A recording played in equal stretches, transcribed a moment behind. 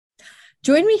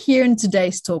Join me here in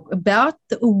today's talk about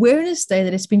the Awareness Day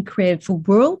that has been created for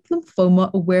World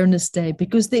Lymphoma Awareness Day,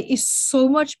 because there is so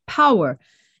much power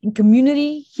in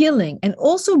community healing and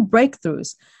also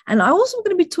breakthroughs. And I also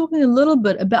going to be talking a little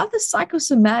bit about the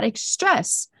psychosomatic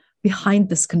stress behind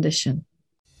this condition.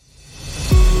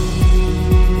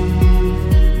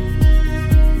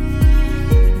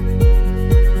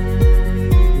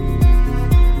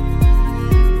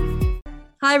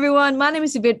 Hi, everyone. My name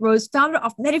is Yvette Rose, founder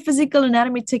of Metaphysical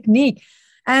Anatomy Technique,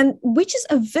 and which is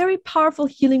a very powerful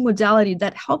healing modality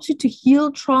that helps you to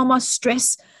heal trauma,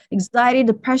 stress, anxiety,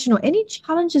 depression, or any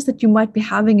challenges that you might be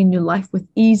having in your life with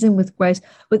ease and with grace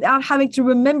without having to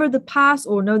remember the past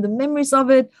or know the memories of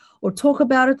it or talk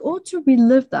about it or to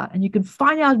relive that. And you can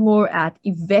find out more at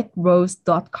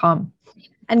YvetteRose.com.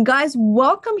 And guys,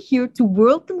 welcome here to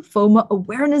World Lymphoma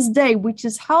Awareness Day, which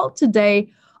is held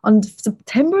today on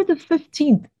September the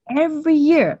 15th every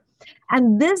year.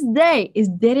 And this day is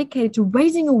dedicated to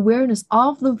raising awareness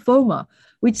of lymphoma,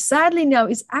 which sadly now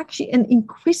is actually an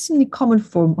increasingly common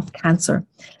form of cancer.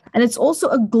 And it's also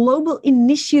a global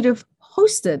initiative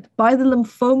hosted by the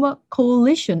Lymphoma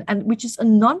Coalition, and which is a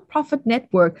nonprofit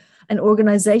network and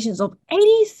organizations of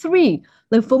 83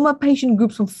 lymphoma patient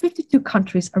groups from 52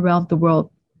 countries around the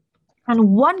world.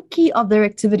 And one key of their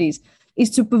activities is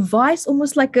to provide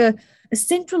almost like a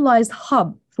centralized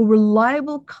hub for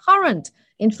reliable current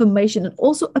information and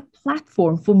also a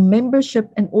platform for membership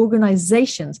and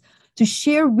organizations to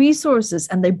share resources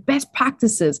and their best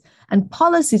practices and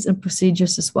policies and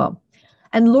procedures as well.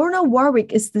 And Lorna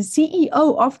Warwick is the CEO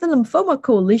of the Lymphoma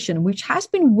Coalition, which has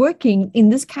been working in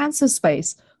this cancer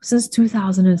space since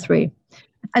 2003.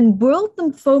 And World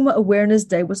Lymphoma Awareness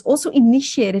Day was also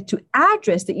initiated to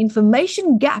address the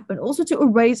information gap and also to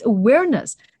raise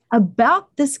awareness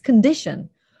about this condition,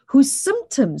 whose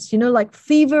symptoms, like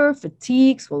fever,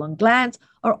 fatigue, swollen glands,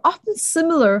 are often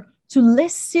similar to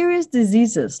less serious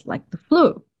diseases like the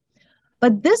flu.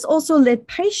 But this also led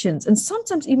patients and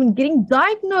sometimes even getting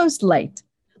diagnosed late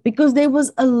because there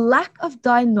was a lack of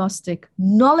diagnostic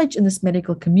knowledge in this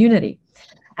medical community.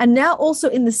 And now also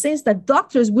in the sense that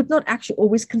doctors would not actually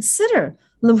always consider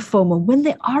lymphoma when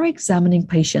they are examining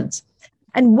patients.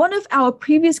 And one of our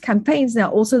previous campaigns,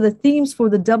 now also the themes for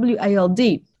the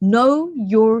WALD, Know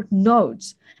Your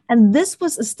Nodes. And this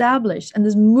was established and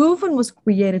this movement was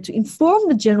created to inform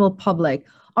the general public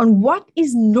on what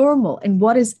is normal and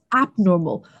what is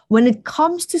abnormal when it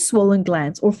comes to swollen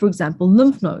glands or, for example,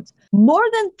 lymph nodes. More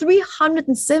than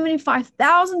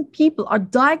 375,000 people are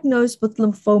diagnosed with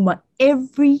lymphoma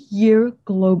every year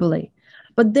globally.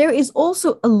 But there is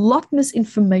also a lot of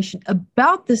misinformation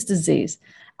about this disease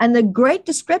and a great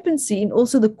discrepancy in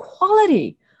also the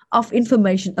quality of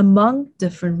information among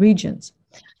different regions.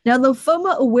 Now,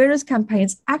 lymphoma awareness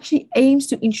campaigns actually aims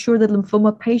to ensure that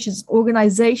lymphoma patients,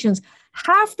 organizations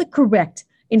have the correct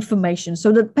information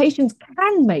so that patients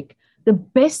can make the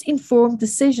best informed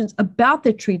decisions about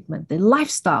their treatment, their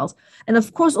lifestyles, and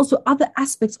of course also other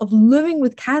aspects of living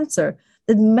with cancer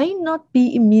that may not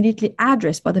be immediately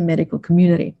addressed by the medical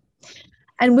community.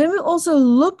 And when we also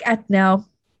look at now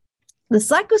the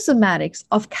psychosomatics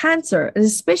of cancer,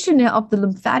 especially now of the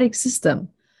lymphatic system,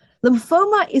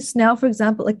 lymphoma is now, for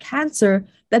example, a cancer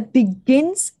that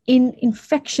begins in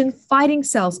infection fighting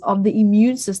cells of the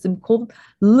immune system called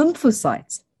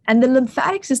lymphocytes. And the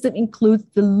lymphatic system includes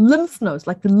the lymph nodes,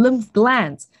 like the lymph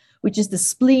glands, which is the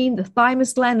spleen, the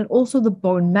thymus gland, and also the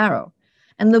bone marrow.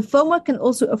 And lymphoma can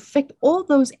also affect all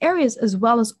those areas as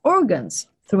well as organs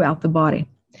throughout the body.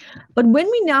 But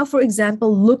when we now, for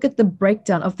example, look at the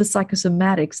breakdown of the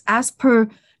psychosomatics as per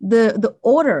the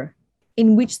order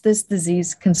in which this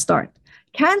disease can start.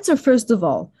 Cancer, first of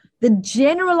all, the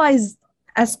generalized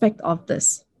aspect of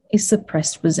this is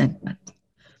suppressed resentment.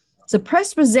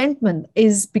 Suppressed resentment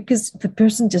is because the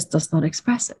person just does not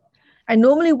express it. And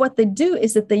normally what they do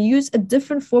is that they use a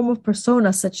different form of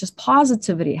persona, such as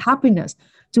positivity, happiness,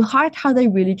 to hide how they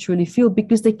really truly feel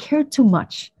because they care too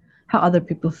much how other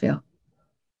people feel.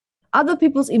 Other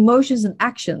people's emotions and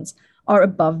actions are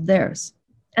above theirs.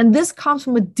 And this comes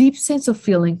from a deep sense of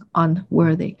feeling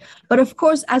unworthy. But of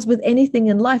course, as with anything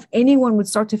in life, anyone would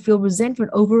start to feel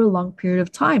resentment over a long period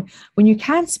of time when you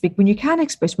can't speak, when you can't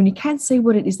express, when you can't say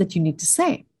what it is that you need to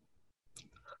say.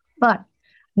 But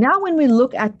now when we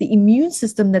look at the immune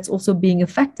system that's also being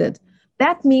affected,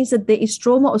 that means that there is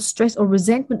trauma or stress or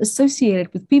resentment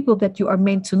associated with people that you are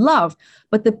meant to love.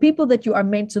 But the people that you are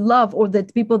meant to love or the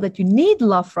people that you need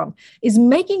love from is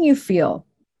making you feel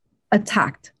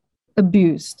attacked,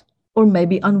 abused, or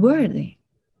maybe unworthy.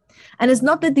 And it's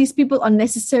not that these people are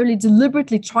necessarily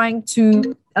deliberately trying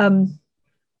to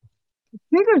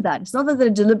trigger that. It's not that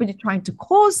they're deliberately trying to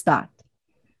cause that.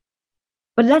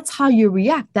 but that's how you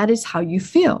react. That is how you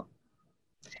feel.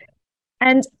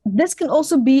 And this can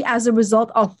also be as a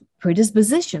result of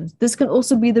predispositions. This can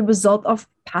also be the result of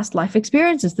past life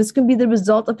experiences. This can be the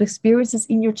result of experiences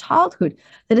in your childhood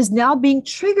that is now being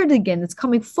triggered again. It's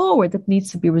coming forward that needs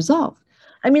to be resolved.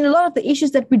 I mean, a lot of the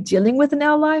issues that we're dealing with in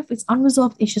our life, it's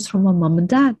unresolved issues from our mom and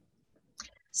dad.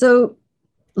 So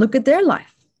look at their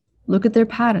life. Look at their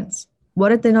patterns. What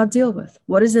did they not deal with?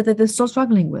 What is it that they're still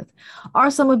struggling with?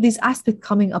 Are some of these aspects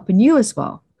coming up in you as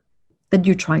well that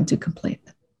you're trying to complete?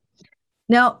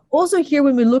 Now, also here,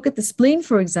 when we look at the spleen,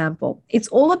 for example, it's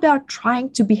all about trying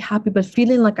to be happy, but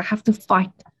feeling like I have to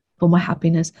fight for my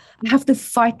happiness. I have to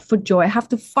fight for joy. I have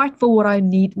to fight for what I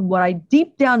need and what I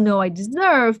deep down know I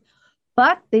deserve.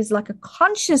 But there's like a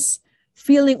conscious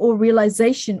feeling or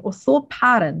realization or thought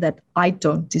pattern that I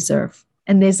don't deserve.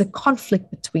 And there's a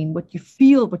conflict between what you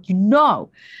feel, what you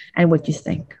know, and what you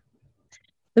think.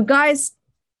 So guys,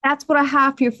 that's what I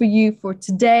have here for you for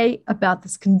today about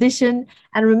this condition.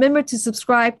 And remember to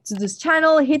subscribe to this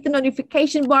channel, hit the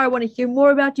notification bar. I want to hear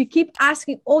more about you. Keep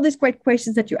asking all these great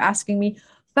questions that you're asking me.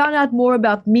 Found out more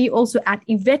about me also at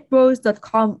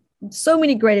YvetteRose.com. So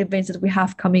many great events that we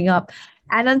have coming up.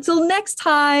 And until next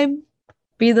time,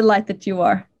 be the light that you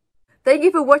are. Thank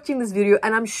you for watching this video,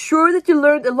 and I'm sure that you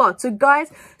learned a lot. So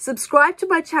guys, subscribe to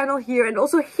my channel here and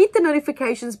also hit the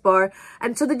notifications bar,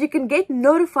 and so that you can get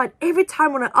notified every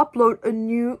time when I upload a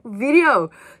new video.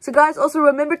 So guys, also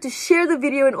remember to share the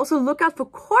video and also look out for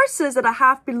courses that I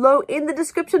have below in the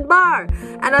description bar.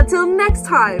 And until next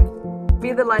time,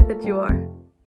 be the light that you are.